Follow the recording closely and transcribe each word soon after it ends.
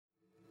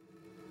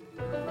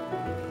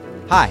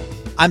Hi,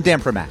 I'm Dan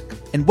Primack,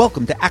 and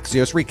welcome to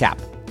Axios Recap,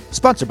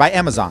 sponsored by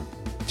Amazon.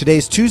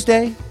 Today's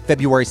Tuesday,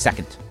 February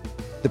 2nd.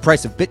 The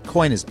price of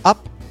Bitcoin is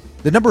up,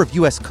 the number of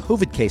U.S.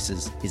 COVID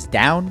cases is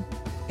down,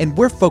 and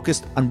we're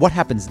focused on what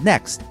happens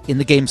next in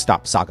the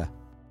GameStop saga.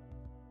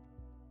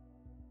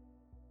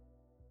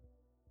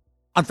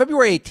 On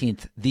February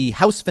 18th, the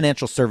House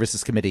Financial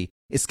Services Committee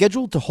is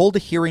scheduled to hold a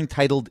hearing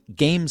titled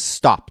Game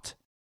Stopped: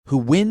 Who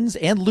Wins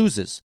and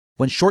Loses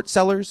When Short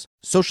Sellers,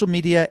 Social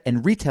Media,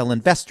 and Retail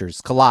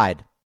Investors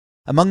Collide.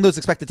 Among those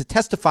expected to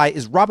testify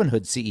is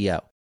Robinhood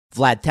CEO,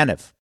 Vlad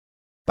Tenev.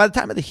 By the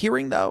time of the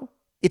hearing, though,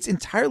 it's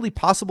entirely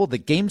possible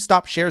that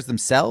GameStop shares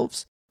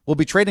themselves will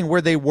be trading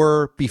where they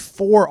were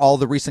before all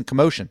the recent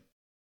commotion.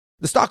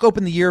 The stock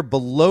opened the year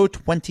below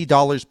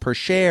 $20 per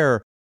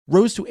share,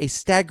 rose to a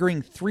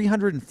staggering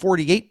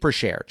 $348 per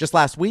share just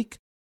last week,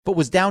 but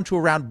was down to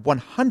around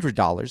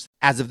 $100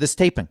 as of this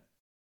taping.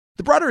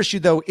 The broader issue,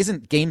 though,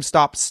 isn't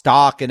GameStop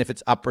stock and if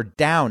it's up or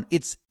down.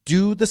 It's,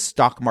 do the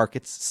stock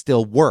markets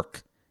still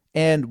work?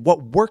 And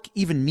what work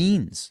even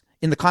means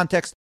in the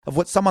context of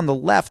what some on the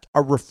left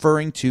are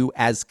referring to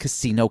as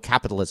casino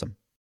capitalism.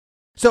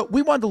 So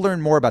we wanted to learn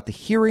more about the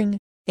hearing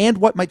and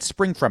what might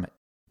spring from it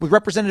with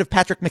Representative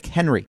Patrick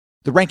McHenry,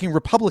 the ranking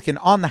Republican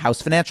on the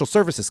House Financial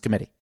Services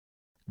Committee.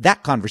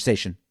 That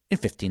conversation in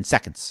 15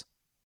 seconds.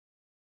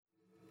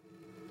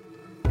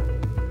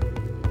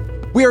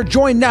 We are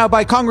joined now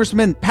by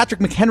Congressman Patrick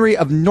McHenry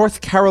of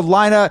North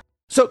Carolina.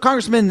 So,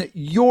 Congressman,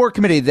 your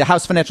committee, the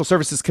House Financial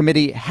Services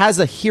Committee, has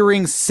a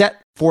hearing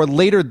set for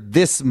later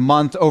this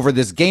month over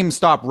this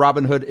GameStop,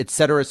 Robinhood, et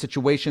cetera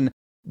situation.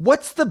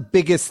 What's the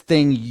biggest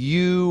thing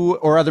you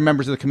or other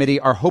members of the committee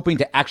are hoping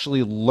to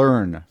actually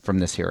learn from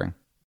this hearing?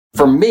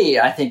 For me,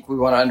 I think we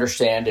want to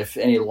understand if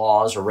any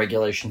laws or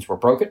regulations were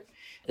broken.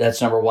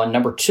 That's number one.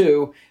 Number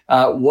two,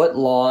 what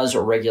laws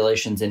or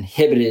regulations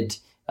inhibited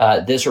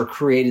this or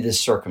created this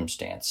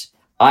circumstance.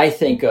 I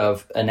think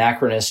of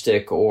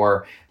anachronistic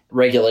or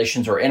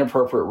regulations or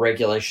inappropriate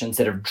regulations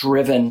that have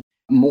driven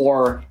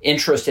more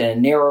interest in a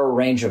narrower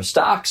range of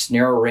stocks,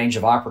 narrower range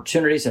of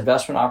opportunities,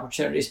 investment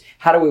opportunities.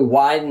 How do we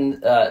widen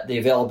the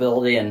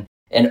availability and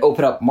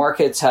open up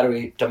markets? How do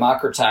we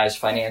democratize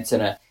finance in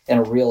a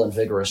real and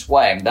vigorous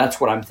way? And that's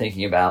what I'm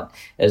thinking about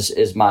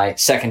as my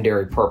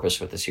secondary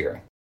purpose with this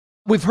hearing.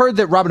 We've heard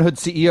that Robinhood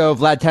CEO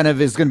Vlad Tenev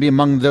is going to be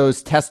among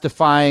those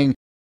testifying.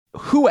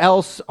 Who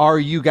else are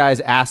you guys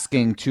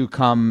asking to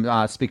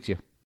come speak to you?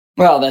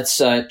 Well, that's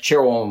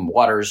Chairwoman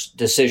Waters'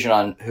 decision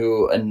on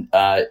who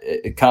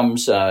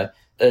comes at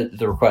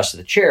the request of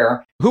the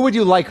chair. Who would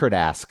you like her to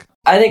ask?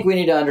 I think we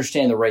need to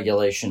understand the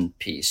regulation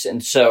piece.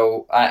 And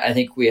so I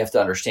think we have to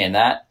understand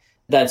that.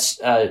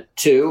 That's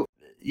two.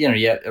 You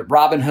have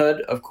Robinhood,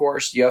 of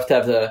course. You have to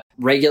have the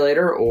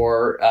regulator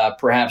or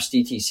perhaps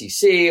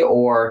DTCC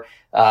or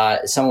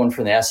someone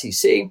from the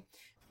SEC.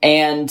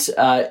 And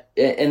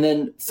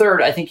then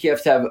third, I think you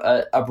have to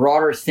have a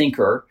broader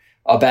thinker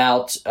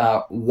about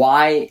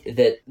why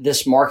that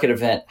this market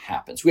event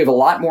happens. We have a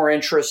lot more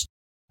interest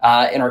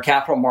in our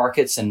capital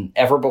markets than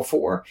ever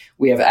before.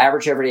 We have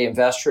average everyday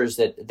investors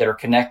that are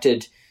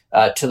connected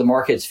to the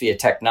markets via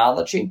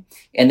technology,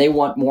 and they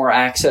want more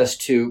access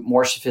to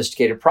more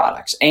sophisticated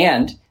products.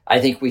 And I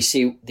think we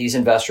see these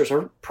investors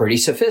are pretty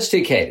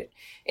sophisticated.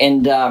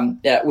 And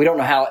we don't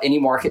know how any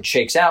market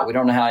shakes out. We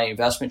don't know how any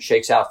investment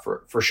shakes out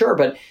for sure.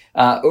 But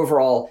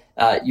overall,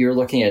 you're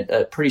looking at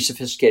a pretty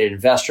sophisticated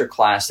investor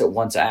class that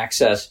wants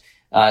access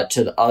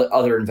to the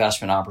other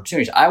investment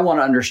opportunities. I want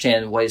to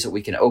understand the ways that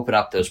we can open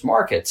up those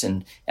markets,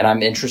 and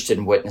I'm interested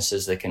in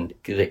witnesses that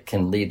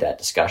can lead that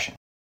discussion.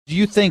 Do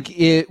you think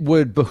it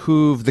would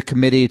behoove the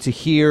committee to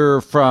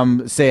hear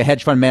from, say, a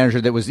hedge fund manager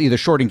that was either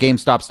shorting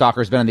GameStop stock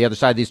or has been on the other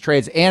side of these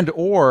trades, and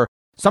or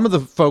some of the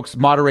folks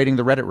moderating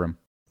the Reddit room?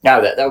 Now,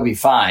 that would be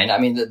fine. I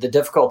mean, the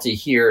difficulty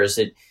here is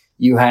that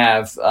you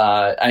have,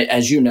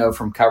 as you know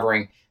from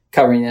covering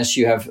this,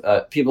 you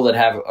have people that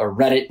have a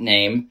Reddit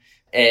name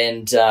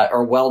and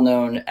are well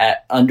known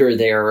under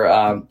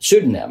their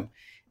pseudonym.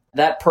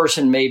 That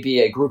person may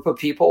be a group of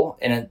people,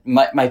 and it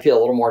might be a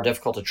little more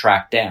difficult to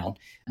track down.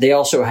 They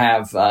also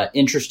have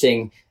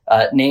interesting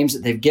names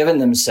that they've given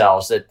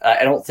themselves that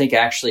I don't think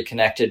actually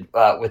connected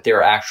with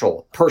their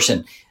actual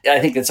person. I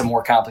think that's a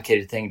more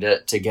complicated thing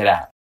to get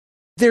at.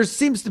 There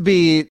seems to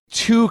be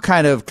two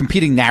kind of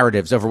competing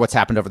narratives over what's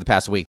happened over the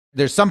past week.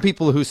 There's some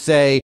people who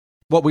say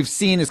what we've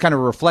seen is kind of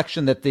a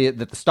reflection that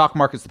the stock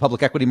markets, the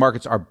public equity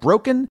markets are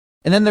broken.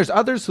 And then there's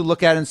others who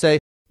look at it and say,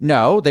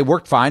 no, they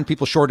worked fine.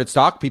 People shorted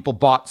stock, people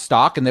bought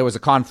stock, and there was a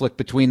conflict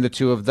between the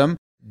two of them.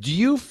 Do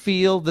you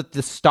feel that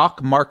the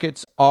stock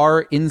markets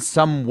are in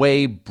some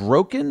way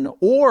broken,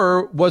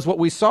 or was what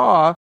we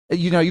saw,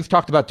 you've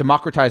talked about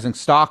democratizing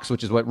stocks,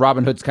 which is what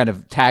Robinhood's kind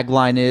of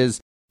tagline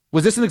is.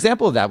 Was this an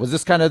example of that? Was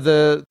this kind of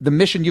the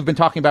mission you've been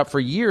talking about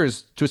for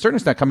years, to a certain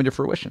extent, coming to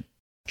fruition?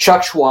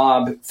 Chuck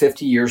Schwab,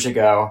 50 years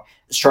ago,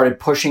 started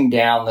pushing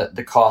down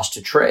the cost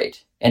to trade.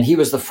 And he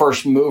was the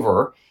first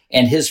mover,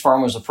 and his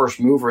firm was the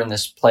first mover in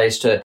this place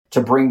to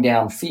bring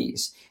down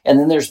fees. And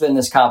then there's been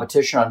this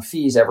competition on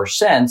fees ever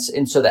since.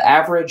 And so the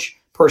average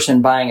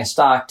person buying a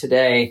stock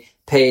today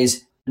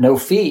pays no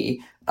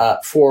fee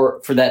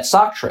for that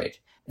stock trade.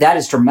 That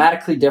is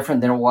dramatically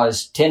different than it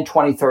was 10,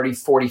 20, 30,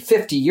 40,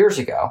 50 years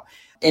ago.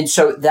 And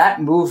so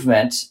that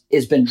movement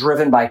has been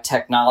driven by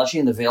technology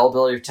and the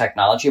availability of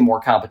technology and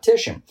more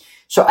competition.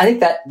 So I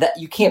think that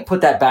you can't put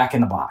that back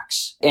in the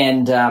box.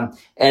 And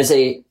as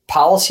a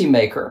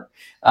policymaker,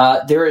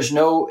 there is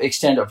no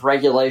extent of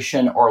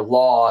regulation or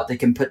law that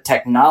can put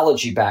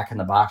technology back in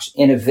the box,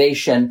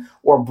 innovation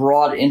or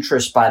broad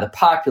interest by the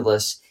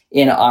populace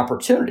in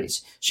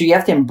opportunities. So you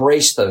have to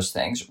embrace those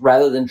things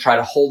rather than try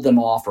to hold them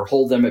off or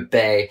hold them at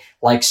bay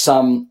like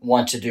some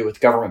want to do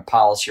with government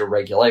policy or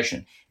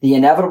regulation. The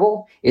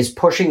inevitable is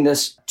pushing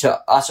this to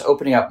us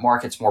opening up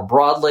markets more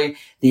broadly.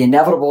 The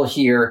inevitable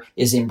here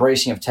is the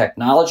embracing of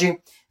technology.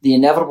 The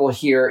inevitable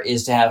here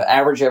is to have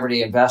average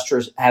everyday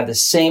investors have the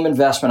same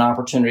investment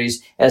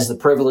opportunities as the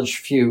privileged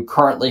few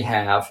currently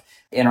have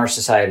in our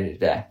society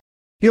today.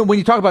 You know, when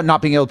you talk about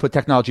not being able to put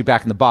technology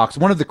back in the box,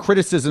 one of the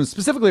criticisms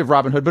specifically of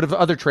Robinhood, but of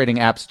other trading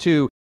apps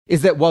too,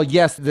 is that, well,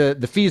 yes,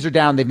 the fees are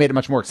down. They've made it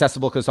much more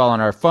accessible because it's all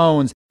on our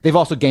phones. They've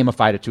also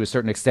gamified it to a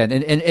certain extent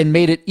and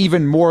made it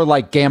even more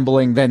like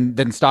gambling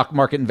than stock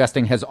market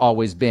investing has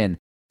always been.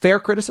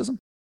 Fair criticism?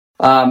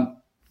 Well,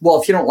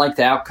 if you don't like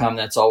the outcome,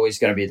 that's always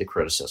going to be the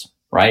criticism,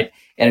 right?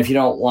 And if you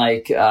don't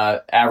like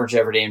average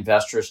everyday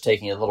investors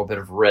taking a little bit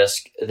of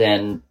risk,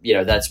 then,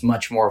 that's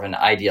much more of an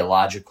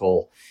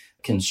ideological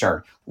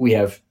concern. We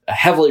have a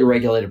heavily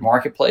regulated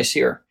marketplace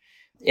here,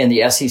 and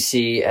the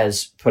SEC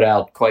has put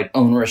out quite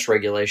onerous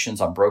regulations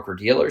on broker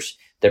dealers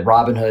that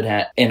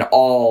Robinhood and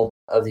all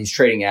of these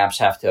trading apps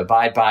have to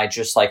abide by,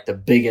 just like the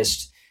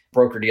biggest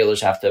broker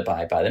dealers have to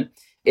abide by them.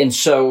 And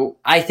so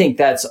I think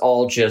that's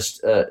all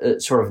just a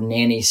sort of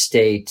nanny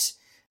state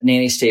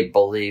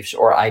beliefs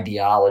or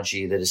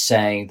ideology that is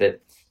saying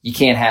that you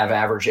can't have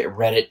average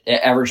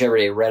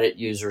everyday Reddit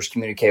users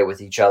communicate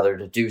with each other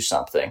to do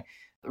something.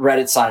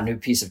 Reddit's not a new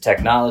piece of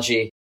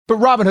technology. But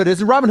Robinhood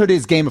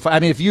is gamified. I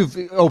mean, if you've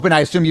opened, I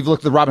assume you've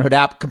looked at the Robinhood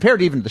app compared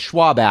to even the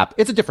Schwab app.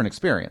 It's a different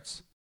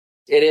experience.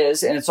 It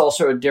is, and it's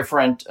also a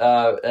different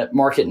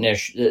market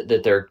niche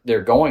that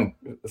they're going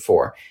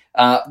for.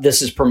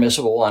 This is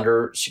permissible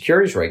under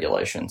securities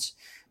regulations.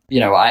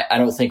 I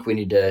don't think we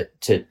need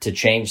to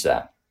change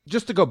that.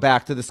 Just to go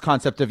back to this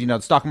concept of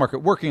the stock market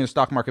working and the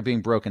stock market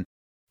being broken.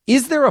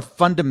 Is there a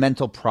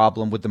fundamental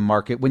problem with the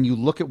market when you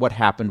look at what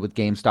happened with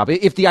GameStop?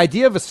 If the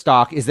idea of a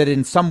stock is that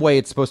in some way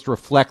it's supposed to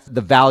reflect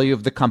the value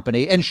of the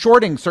company, and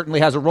shorting certainly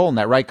has a role in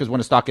that, right? Because when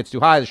a stock gets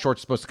too high, the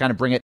short's supposed to kind of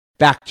bring it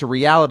back to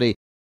reality.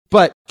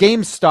 But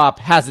GameStop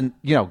hasn't,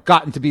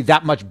 gotten to be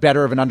that much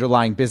better of an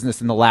underlying business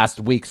in the last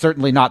week,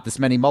 certainly not this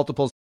many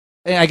multiples.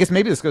 And I guess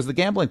maybe this goes to the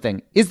gambling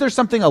thing. Is there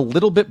something a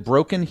little bit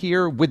broken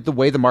here with the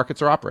way the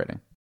markets are operating?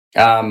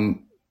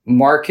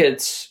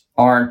 Markets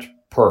aren't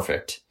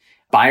perfect.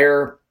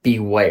 Buyer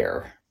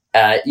beware.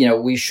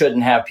 We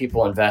shouldn't have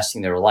people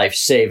investing their life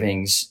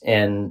savings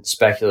in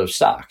speculative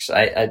stocks.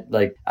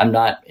 I'm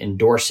not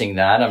endorsing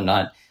that. I'm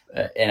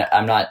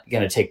not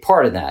going to take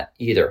part in that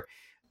either.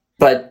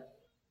 But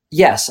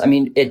yes,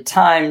 at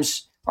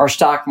times our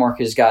stock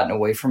market has gotten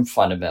away from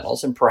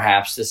fundamentals, and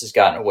perhaps this has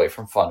gotten away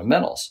from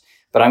fundamentals.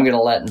 But I'm going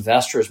to let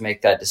investors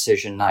make that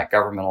decision, not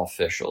governmental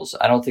officials.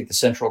 I don't think the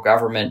central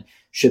government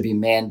should be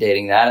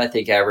mandating that. I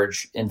think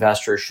average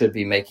investors should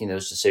be making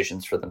those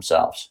decisions for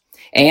themselves.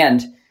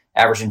 And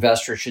average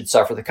investors should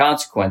suffer the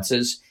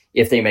consequences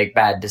if they make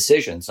bad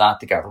decisions, not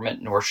the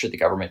government, nor should the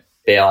government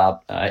bail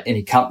out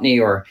any company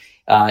or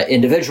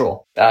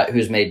individual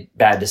who's made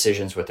bad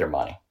decisions with their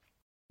money.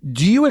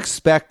 Do you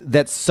expect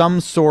that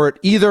some sort,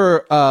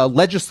 either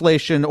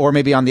legislation or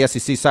maybe on the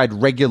SEC side,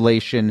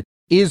 regulation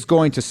is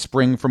going to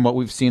spring from what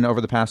we've seen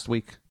over the past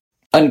week?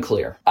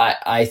 Unclear.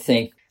 I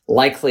think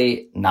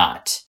likely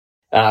not.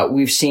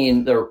 We've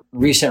seen the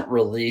recent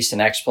release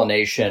and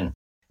explanation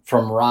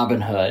from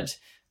Robinhood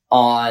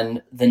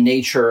on the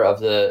nature of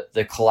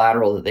the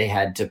collateral that they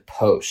had to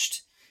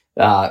post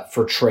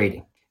for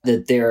trading,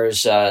 that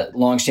there's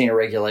longstanding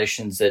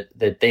regulations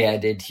that they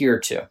had to adhere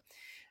to.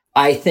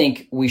 I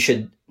think we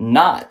should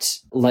not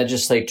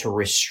legislate to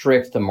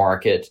restrict the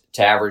market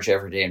to average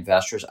everyday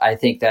investors. I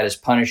think that is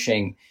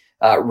punishing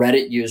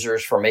Reddit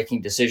users for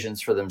making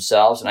decisions for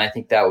themselves. And I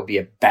think that would be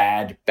a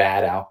bad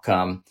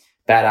outcome.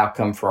 Bad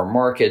outcome for our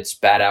markets,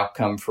 bad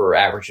outcome for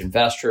average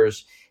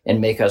investors,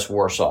 and make us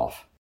worse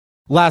off.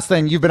 Last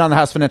thing, you've been on the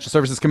House Financial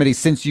Services Committee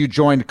since you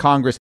joined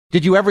Congress.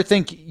 Did you ever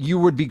think you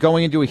would be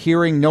going into a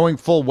hearing knowing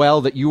full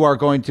well that you are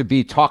going to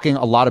be talking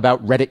a lot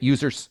about Reddit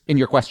users in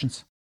your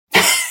questions?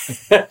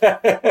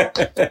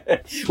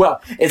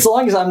 Well, as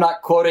long as I'm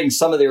not quoting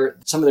some of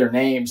their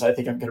names, I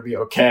think I'm going to be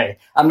okay.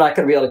 I'm not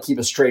going to be able to keep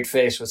a straight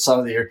face with some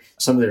of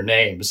their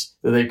names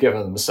that they've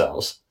given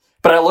themselves.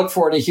 But I look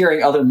forward to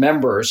hearing other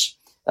members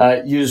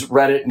use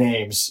Reddit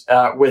names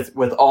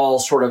with all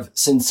sort of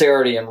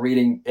sincerity and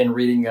reading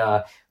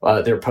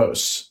their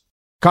posts.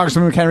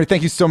 Congressman McHenry,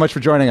 thank you so much for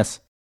joining us.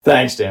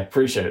 Thanks, Dan.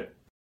 Appreciate it.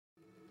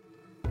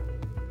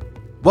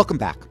 Welcome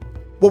back.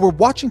 What we're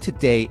watching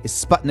today is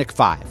Sputnik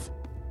 5.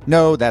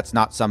 No, that's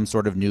not some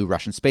sort of new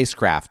Russian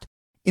spacecraft.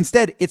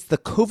 Instead, it's the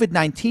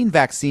COVID-19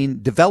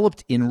 vaccine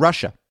developed in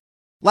Russia.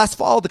 Last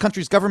fall, the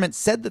country's government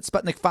said that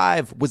Sputnik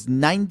V was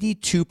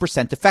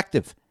 92%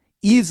 effective,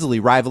 easily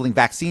rivaling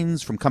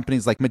vaccines from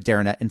companies like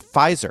Moderna and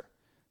Pfizer.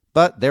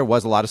 But there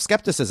was a lot of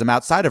skepticism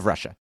outside of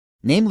Russia,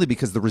 namely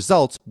because the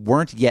results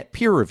weren't yet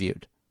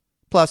peer-reviewed.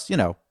 Plus,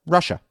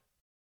 Russia.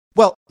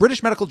 Well,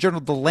 British medical journal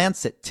The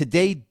Lancet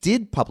today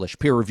did publish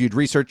peer-reviewed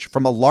research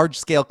from a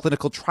large-scale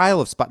clinical trial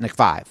of Sputnik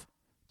V.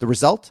 The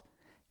result?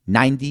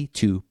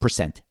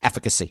 92%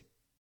 efficacy.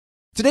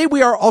 Today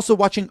we are also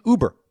watching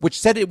Uber, which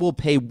said it will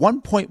pay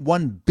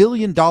 $1.1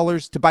 billion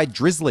to buy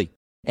Drizzly,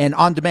 an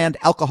on-demand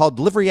alcohol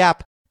delivery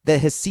app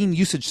that has seen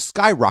usage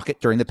skyrocket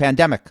during the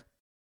pandemic.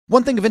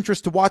 One thing of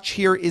interest to watch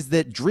here is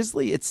that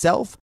Drizzly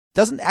itself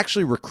doesn't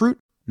actually recruit,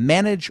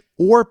 manage,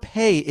 or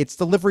pay its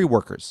delivery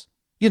workers,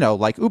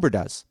 like Uber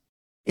does.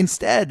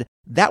 Instead,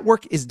 that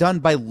work is done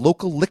by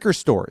local liquor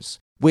stores,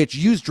 which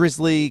use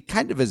Drizzly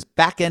kind of as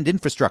back-end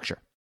infrastructure.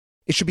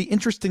 It should be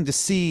interesting to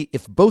see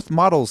if both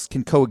models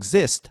can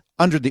coexist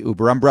under the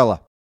Uber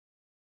umbrella.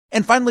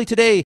 And finally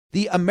today,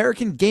 the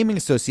American Gaming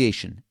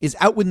Association is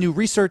out with new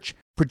research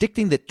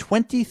predicting that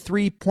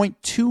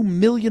 23.2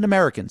 million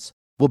Americans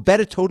will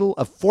bet a total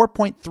of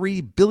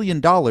 $4.3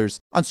 billion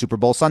on Super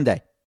Bowl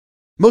Sunday.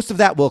 Most of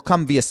that will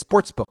come via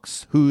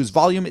sportsbooks, whose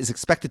volume is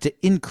expected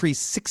to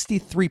increase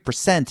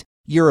 63%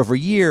 year over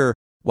year,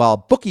 while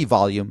bookie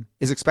volume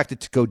is expected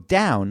to go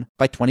down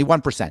by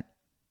 21%.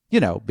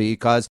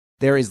 Because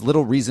there is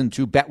little reason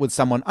to bet with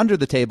someone under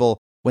the table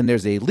when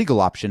there's a legal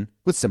option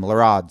with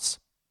similar odds.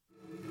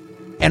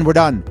 And we're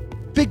done.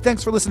 Big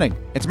thanks for listening.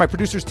 And to my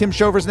producers Tim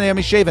Shovers and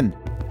Naomi Shavin.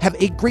 Have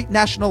a great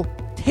National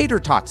Tater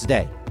Tots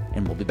Day.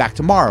 And we'll be back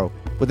tomorrow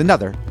with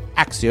another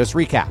Axios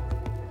recap.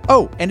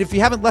 Oh, and if you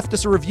haven't left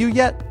us a review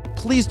yet,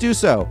 please do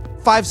so.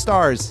 5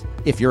 stars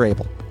if you're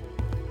able.